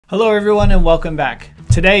Hello everyone and welcome back.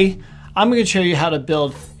 Today, I'm going to show you how to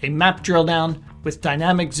build a map drill down with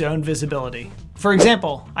dynamic zone visibility. For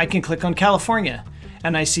example, I can click on California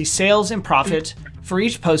and I see sales and profit for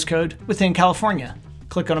each postcode within California.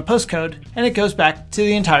 Click on a postcode and it goes back to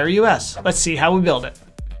the entire US. Let's see how we build it.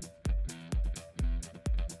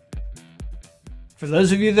 For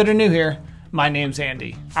those of you that are new here, my name's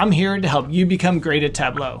Andy. I'm here to help you become great at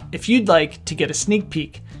Tableau. If you'd like to get a sneak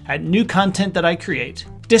peek at new content that I create,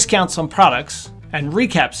 discounts on products, and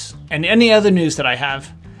recaps, and any other news that I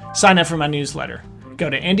have, sign up for my newsletter. Go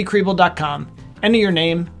to andykriebel.com, enter your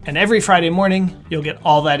name, and every Friday morning, you'll get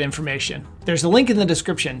all that information. There's a link in the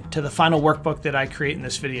description to the final workbook that I create in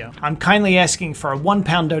this video. I'm kindly asking for a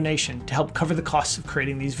 £1 donation to help cover the costs of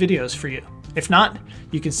creating these videos for you. If not,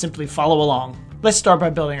 you can simply follow along. Let's start by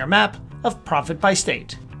building our map of profit by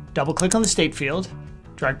state. Double-click on the state field,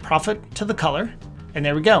 drag profit to the color, and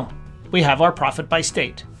there we go. We have our profit by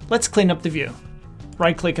state. Let's clean up the view.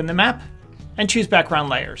 Right-click in the map and choose background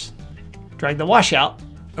layers. Drag the washout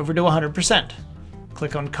over to 100%.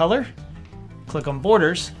 Click on color, click on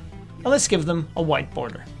borders, and let's give them a white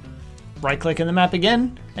border. Right-click in the map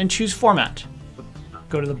again and choose format.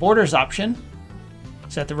 Go to the borders option,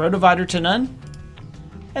 set the row divider to none,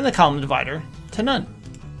 and the column divider to none.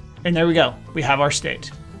 And there we go, we have our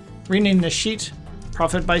state. Rename this sheet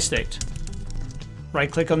profit by state.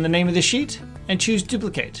 Right-click on the name of the sheet and choose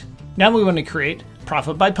duplicate. Now we want to create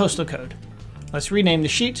profit by postal code. Let's rename the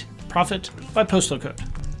sheet profit by postal code.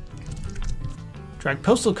 Drag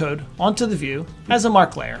postal code onto the view as a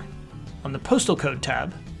mark layer. On the postal code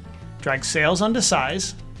tab, drag sales onto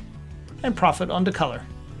size and profit onto color.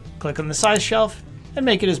 Click on the size shelf and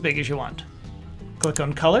make it as big as you want. Click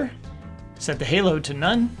on color, set the halo to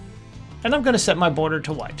none, and I'm going to set my border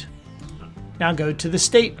to white. Now go to the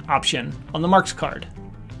state option on the marks card.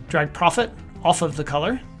 Drag profit off of the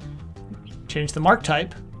color, change the mark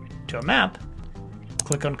type to a map,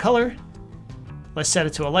 click on color, let's set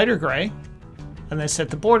it to a lighter gray, and then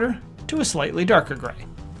set the border to a slightly darker gray.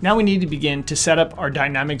 Now we need to begin to set up our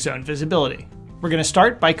dynamic zone visibility. We're going to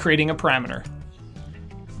start by creating a parameter.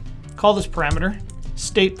 Call this parameter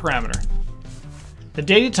state parameter. The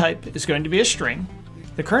data type is going to be a string.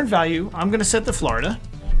 The current value, I'm going to set to Florida.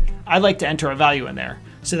 I like to enter a value in there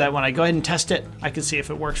so that when I go ahead and test it, I can see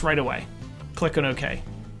if it works right away. Click on OK.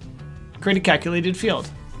 Create a calculated field.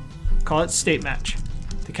 Call it state match.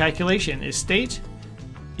 The calculation is state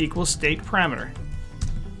equals state parameter.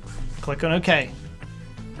 Click on OK.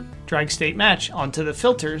 Drag state match onto the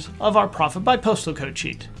filters of our profit by postal code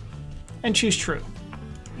sheet and choose true.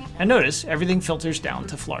 And notice everything filters down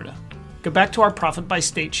to Florida. Go back to our profit by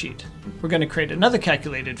state sheet. We're going to create another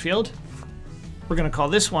calculated field. We're going to call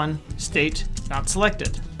this one state not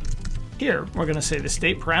selected. Here, we're going to say the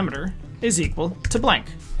state parameter is equal to blank.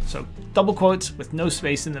 So double quotes with no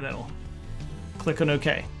space in the middle. Click on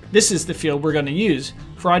OK. This is the field we're going to use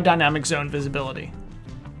for our dynamic zone visibility.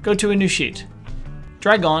 Go to a new sheet.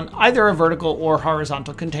 Drag on either a vertical or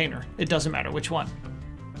horizontal container. It doesn't matter which one.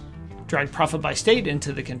 Drag profit by state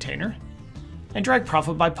into the container and drag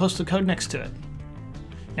profit by postal code next to it.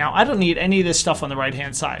 Now I don't need any of this stuff on the right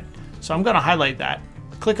hand side, so I'm going to highlight that.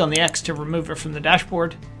 Click on the X to remove it from the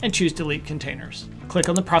dashboard and choose delete containers. Click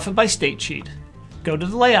on the profit by state sheet, go to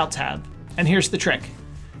the layout tab, and here's the trick.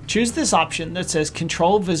 Choose this option that says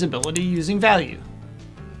control visibility using value.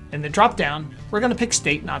 In the drop down, we're going to pick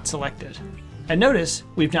state not selected. And notice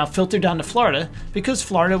we've now filtered down to Florida because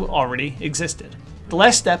Florida already existed. The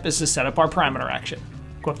last step is to set up our parameter action.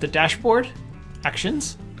 Go up to dashboard,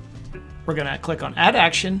 actions. We're going to click on add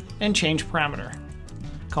action and change parameter.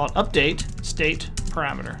 Call it update state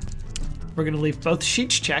parameter. We're going to leave both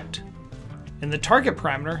sheets checked. In the target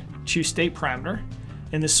parameter, choose state parameter.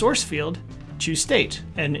 In the source field, choose state.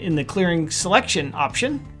 And in the clearing selection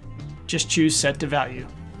option, just choose set to value.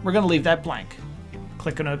 We're going to leave that blank.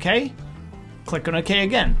 Click on OK. Click on OK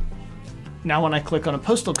again. Now when I click on a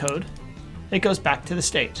postal code, it goes back to the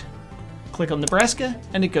state. Click on Nebraska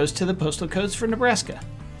and it goes to the postal codes for Nebraska.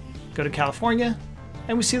 Go to California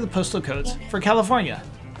and we see the postal codes for California.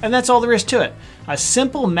 And that's all there is to it. A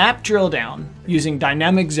simple map drill down using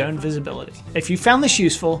dynamic zone visibility. If you found this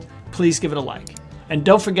useful, please give it a like. And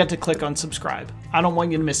don't forget to click on subscribe. I don't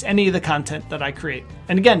want you to miss any of the content that I create.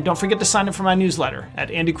 And again, don't forget to sign up for my newsletter at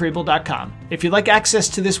andykriebel.com. If you'd like access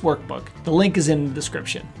to this workbook, the link is in the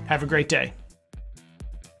description. Have a great day.